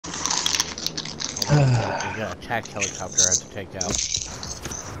I got a attack helicopter I have to take out.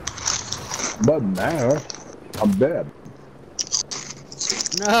 Doesn't matter. I'm dead.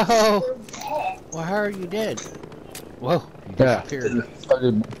 No! Well, how are you dead? Whoa, you Yeah. disappeared.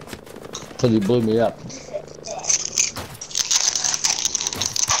 Because he blew me up.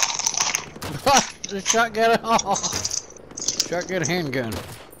 The shotgun. Oh, shotgun handgun.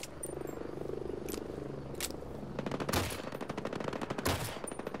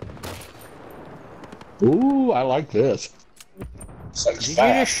 Ooh, I like this. Did you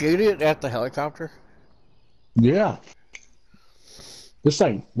just shoot it at the helicopter? Yeah. This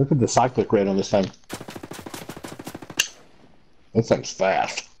thing, look at the cyclic rate on this thing. This thing's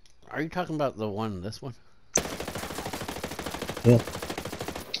fast. Are you talking about the one, this one? Yeah.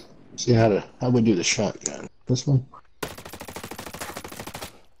 See how we do the shotgun. This one.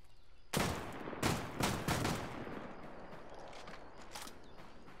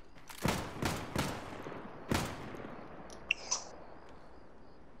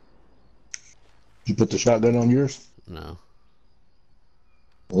 You put the shotgun on yours? No.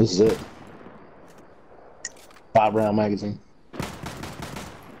 Well, this is it. 5-round magazine.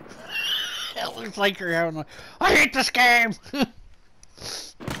 It looks like you're having a... I hate this game!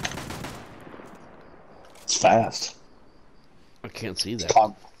 It's fast. I can't see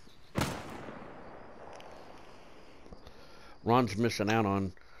that. Ron's missing out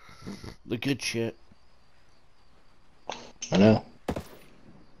on the good shit. I know.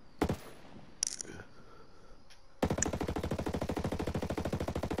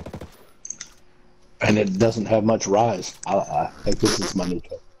 And it doesn't have much rise. I think this is my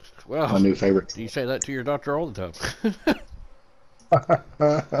new favorite. You say that to your doctor all the time.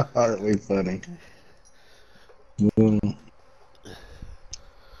 Aren't we funny?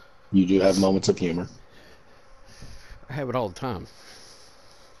 You do have moments of humor. I have it all the time.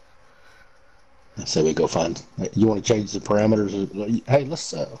 I say we go find. You want to change the parameters? Hey,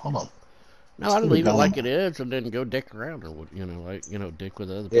 let's hold on. No, I'd leave it like it is, and then go dick around, or dick with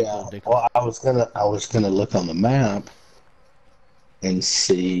other people. Yeah. Dick Well, I was gonna look on the map and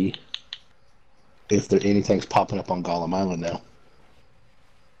see if there anything's popping up on Gollum Island now.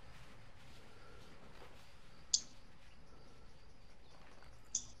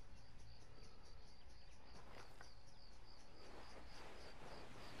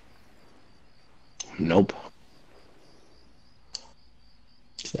 Nope.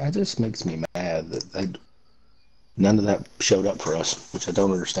 That just makes me mad that none of that showed up for us, which I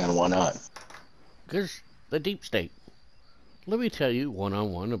don't understand why not. Because the deep state. Let me tell you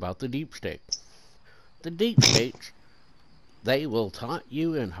one-on-one about the deep state. The deep states, they will taunt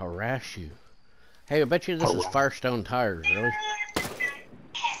you and harass you. Hey, I bet you this is Firestone tires, really?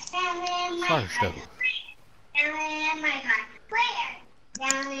 Firestone.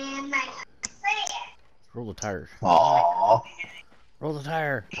 Roll the tires. Aww. Roll the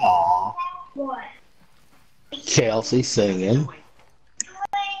tire. Aww. What? Kelsey singing.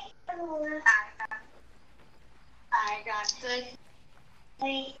 I got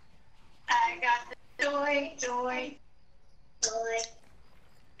the joy.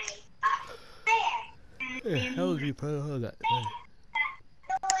 How did you put it on that thing?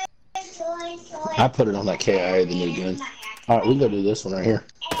 I put it on that KIA, the new gun. Alright, we can go do this one right here.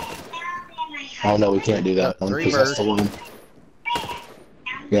 Oh no, we can't do that one because that's the one.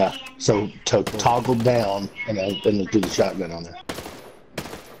 Yeah, so toggle down and then do the shotgun on there.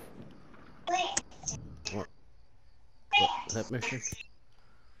 What? That mission?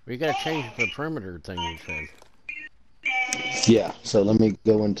 We gotta change the perimeter thing you said. Yeah, so let me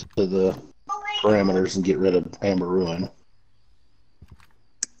go into the parameters and get rid of Amber Ruin.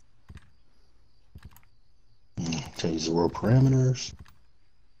 Change the world parameters.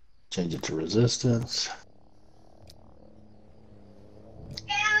 Change it to resistance.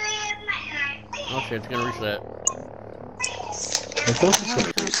 Okay, it's gonna reset. Of course it's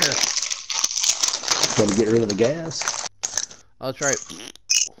gonna reset. Gotta get rid of the gas. Oh, that's right.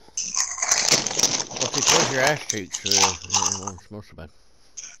 Well, if you close your ass cheeks, it won't smell so bad.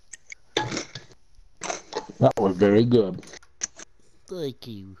 That was very good. Thank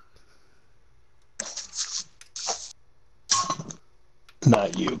you.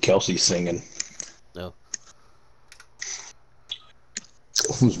 Not you, Kelsey singing. No.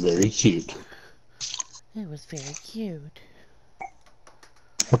 It was very cute. It was very cute.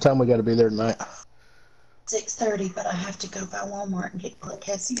 What time we got to be there tonight? 6:30, but I have to go by Walmart and get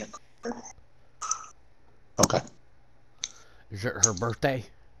Cassie a car. Okay. Is it her birthday?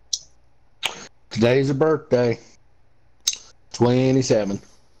 Today's a birthday. 27.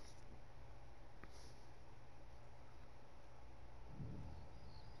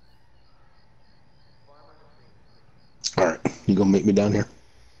 Alright, you gonna meet me down here?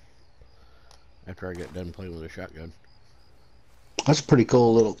 After I get done playing with a shotgun. That's a pretty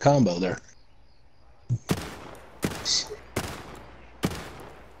cool little combo there.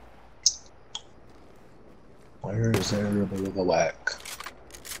 Where is there a bit of a whack?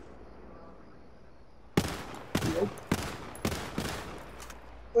 Nope.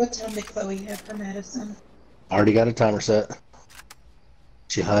 What time did Chloe have for medicine? Already got a timer set.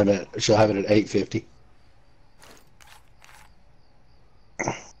 She'll have it at 8:50.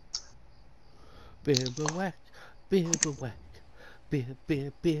 Bibberwhack, bibberwhack,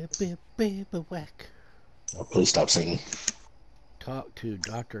 bibberwhack. Oh, please stop singing. Talk to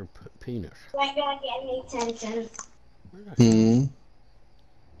Dr. Penis. I gotta get me attention. Hmm.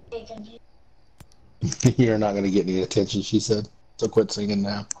 You're not going to get any attention, she said. So quit singing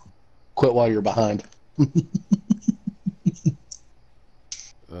now. Quit while you're behind. What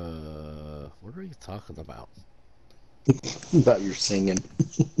are you talking about? About your singing.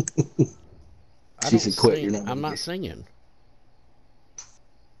 I She don't said quit. sing. You're not I'm gonna not get- singing.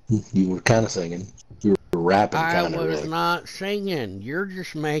 You were kind of singing. You were rapping I kind of was really. not singing. You're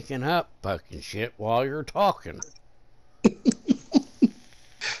just making up fucking shit while you're talking.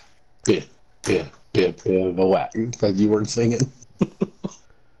 Bip, bip, bip, bip, a whack. Like you weren't singing.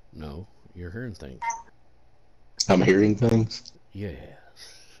 No, you're hearing things. I'm hearing things. Yes.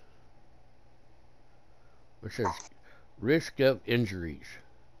 Which says risk of injuries.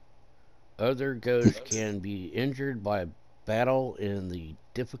 Other ghosts can be injured by battle in the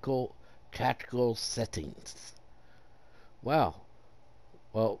difficult tactical settings. Wow.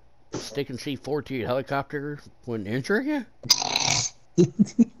 Well, sticking C4 to your helicopter wouldn't injure you?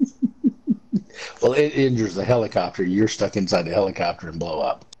 Well, it injures the helicopter. You're stuck inside the helicopter and blow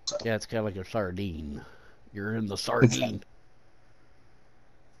up. Yeah, it's kind of like a sardine. You're in the sardine.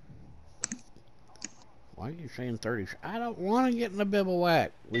 Why are you saying 30? I don't want to get in a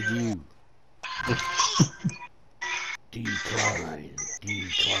bivouac with you. Decline.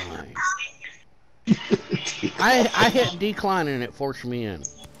 Decline. I hit decline and it forced me in.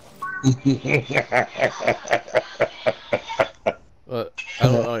 I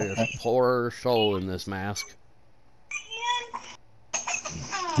look like a poor soul in this mask.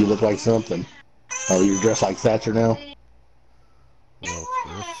 You look like something. Oh, you're dressed like Thatcher now? Well,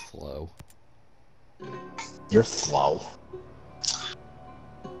 you're slow. You're slow.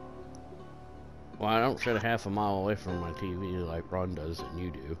 Well, I don't sit a half a mile away from my TV like Ron does and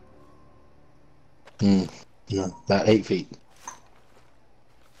you do. Yeah, about 8 feet.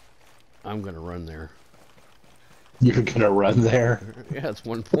 I'm gonna run there. You're gonna run there? Yeah, it's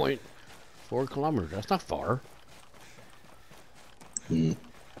 1.4 kilometers. That's not far.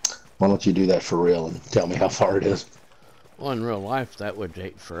 Why don't you do that for real and tell me how far it is? Well, in real life, that would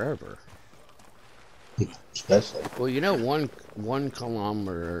take forever. Especially. Well, you know, one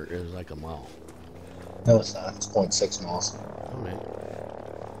kilometer is like a mile. No, it's not. It's 0.6 miles. All right.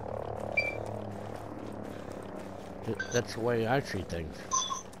 That's the way I see things.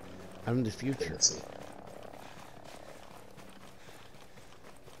 I'm the future. Let's see.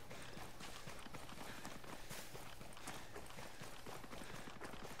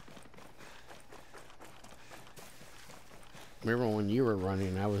 Remember when you were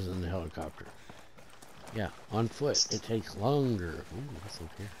running, I was in the helicopter. Yeah, on foot. It takes longer. Ooh, that's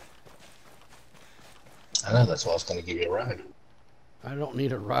okay. I know, that's why I was going to give you a ride. I don't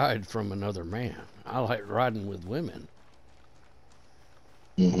need a ride from another man. I like riding with women.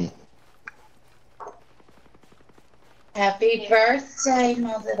 Mm-hmm. Happy birthday,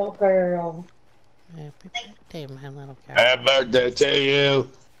 my little girl. Happy birthday, my little girl. Happy birthday to you.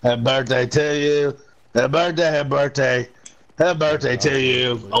 Happy birthday to you. Happy birthday, happy birthday. Happy birthday to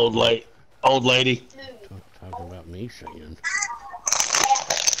you, old lady. Talking about me singing.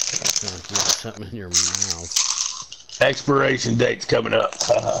 Trying to get something in your mouth. Expiration date's coming up.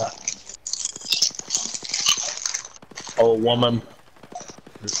 Old woman.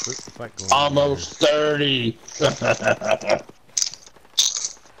 Almost 30.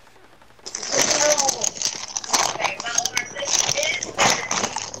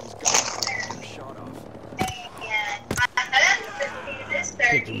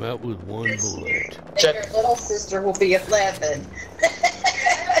 Pick him up with one bullet. Check. Your little sister will be 11.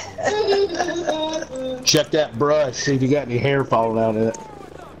 Check that brush. See if you got any hair falling out of it.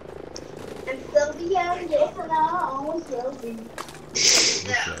 I'm still the youngest and I always will be. What's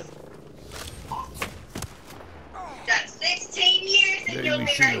that? Got 16 years and you'll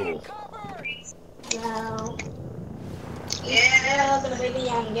Baby be seal. No. Yeah, I'm gonna be the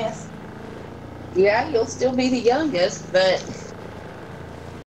youngest. Yeah, you'll still be the youngest, but